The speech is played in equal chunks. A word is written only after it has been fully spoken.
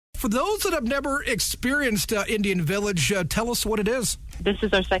For those that have never experienced Indian Village, tell us what it is. This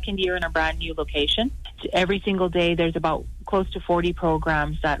is our second year in a brand new location. Every single day, there's about close to 40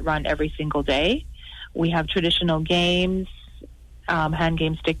 programs that run every single day. We have traditional games, hand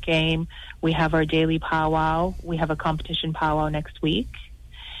game, stick game. We have our daily powwow. We have a competition powwow next week.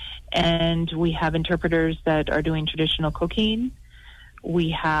 And we have interpreters that are doing traditional cooking. We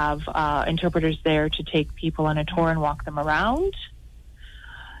have interpreters there to take people on a tour and walk them around.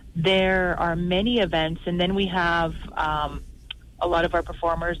 There are many events, and then we have a lot of our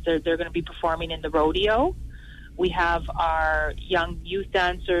performers. They're going to be performing in the rodeo. We have our young youth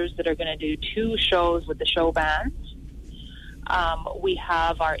dancers that are going to do 2 shows with the show band. We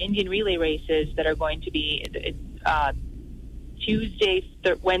have our Indian relay races that are going to be Tuesday,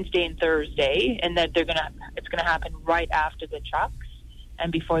 Wednesday, and Thursday, and that it's going to happen right after the trucks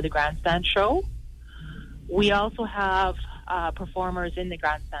and before the grandstand show. We also have performers in the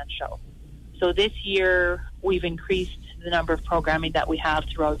grandstand show. So this year we've increased the number of programming that we have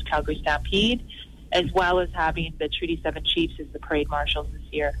throughout Calgary Stampede, as well as having the Treaty 7 Chiefs as the parade marshals this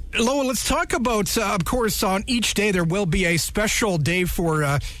year. Lowa, let's talk about, of course, on each day there will be a special day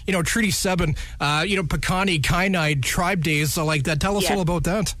for, Treaty 7, Piikani, Kainai, Tribe Days like that. Tell us all about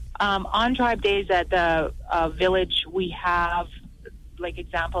that. On Tribe Days at the village, we have, like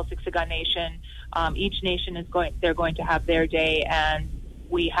example, Siksika Nation. Each nation they're going to have their day, and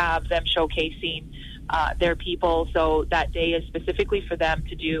we have them showcasing their people. So that day is specifically for them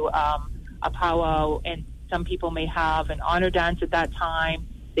to do a powwow, and some people may have an honor dance at that time.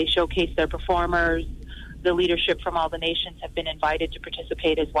 They showcase their performers. The leadership from all the nations have been invited to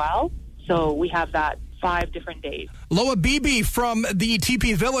participate as well. So we have that 5 different days. Lowa Beebe from the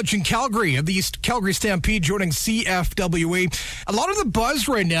TP Village in Calgary, of the Calgary Stampede, joining CFWE. A lot of the buzz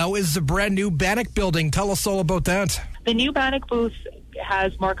right now is the brand new Bannock building. Tell us all about that. The new Bannock booth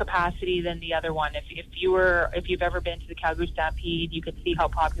has more capacity than the other one. If you've ever been to the Calgary Stampede, you can see how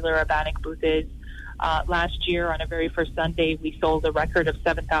popular our Bannock booth is. Last year, on our very first Sunday, we sold a record of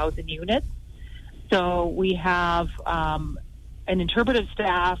 7,000 units. So we have an interpretive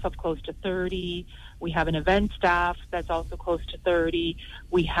staff of close to 30. We have an event staff that's also close to 30.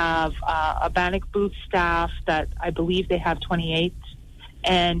 We have a Bannock booth staff that I believe they have 28,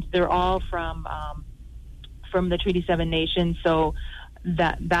 and they're all from the Treaty 7 nations. So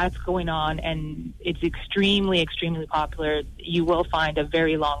that's going on, and it's extremely, extremely popular. You will find a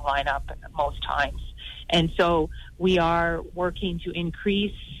very long lineup most times. And so we are working to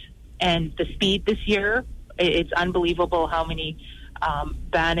increase and the speed this year. It's unbelievable how many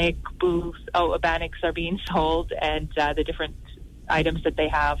Bannocks are being sold, and the different items that they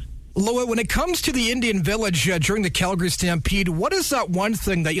have. Lowa, when it comes to the Indian Village during the Calgary Stampede, what is that one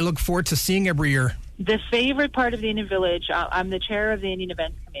thing that you look forward to seeing every year? The favorite part of the Indian Village, I'm the chair of the Indian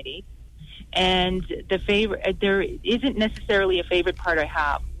Events Committee, and there isn't necessarily a favorite part I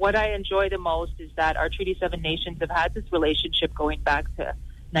have. What I enjoy the most is that our Treaty 7 nations have had this relationship going back to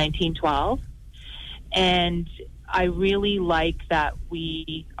 1912, and I really like that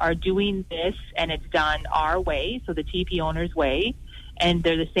we are doing this, and it's done our way, so the TP owners' way, and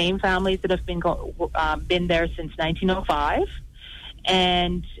they're the same families that have been there since 1905,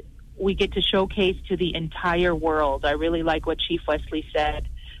 and we get to showcase to the entire world. I really like what Chief Wesley said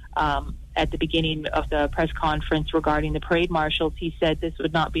at the beginning of the press conference regarding the parade marshals. He said this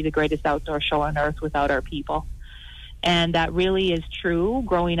would not be the greatest outdoor show on earth without our people. And that really is true.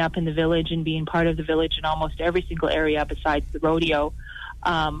 Growing up in the village and being part of the village in almost every single area besides the rodeo,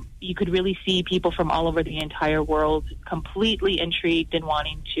 you could really see people from all over the entire world completely intrigued and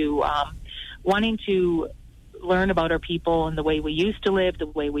wanting to learn about our people and the way we used to live, the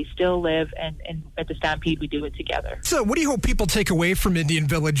way we still live, and at the Stampede we do it together. So what do you hope people take away from Indian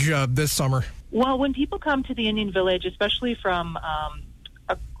Village this summer? Well, when people come to the Indian Village, especially from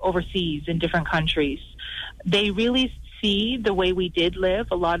overseas in different countries, they really see the way we did live.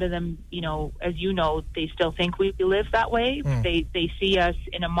 A lot of them, as you know, they still think we live that way. They see us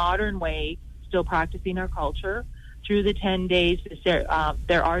in a modern way, still practicing our culture. Through the 10 days, there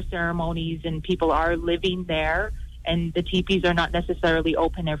are ceremonies and people are living there, and the teepees are not necessarily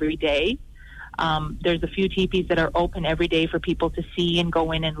open every day. There's a few teepees that are open every day for people to see and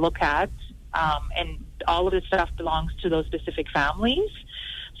go in and look at, and all of this stuff belongs to those specific families.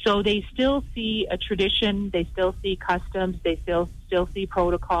 So they still see a tradition, they still see customs, they still see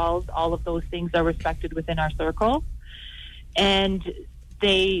protocols. All of those things are respected within our circle. And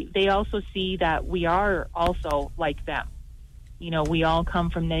they also see that we are also like them. We all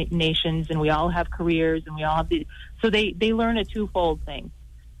come from nations, and we all have careers, and we all have so they learn a twofold thing.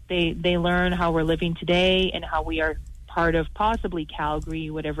 They learn how we're living today and how we are part of possibly Calgary,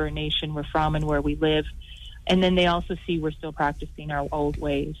 whatever nation we're from and where we live. And then they also see we're still practicing our old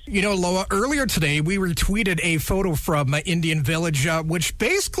ways. You know, Lowa, earlier today we retweeted a photo from Indian Village, which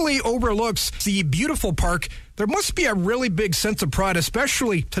basically overlooks the beautiful park. There must be a really big sense of pride,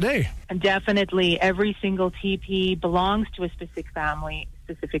 especially today. And definitely, every single TP belongs to a specific family,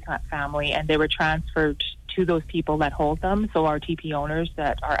 and they were transferred to those people that hold them, so our TP owners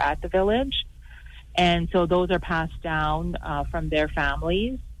that are at the village. And so those are passed down from their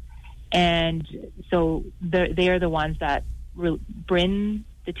families. And so they are the ones that bring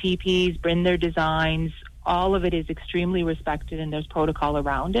the TPs, bring their designs. All of it is extremely respected, and there's protocol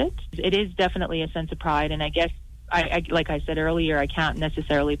around it. It is definitely a sense of pride, and I guess, I like I said earlier, I can't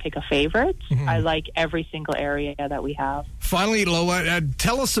necessarily pick a favorite. Mm-hmm. I like every single area that we have. Finally, Lowa,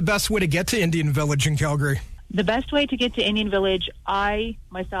 tell us the best way to get to Indian Village in Calgary. The best way to get to Indian Village, I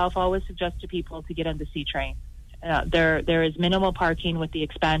myself always suggest to people to get on the C train. There is minimal parking with the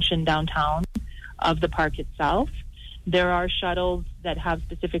expansion downtown of the park itself. There are shuttles that have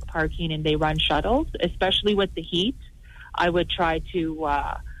specific parking, and they run shuttles. Especially with the heat, I would try to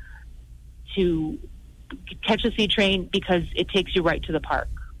catch a C train because it takes you right to the park.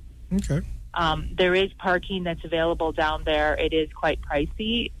 Okay. There is parking that's available down there. It is quite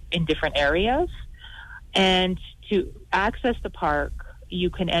pricey in different areas. And to access the park,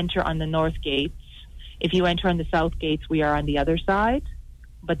 you can enter on the north gates. If you enter on the south gates, we are on the other side,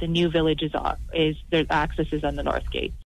 but the new village is their access is on the north gate.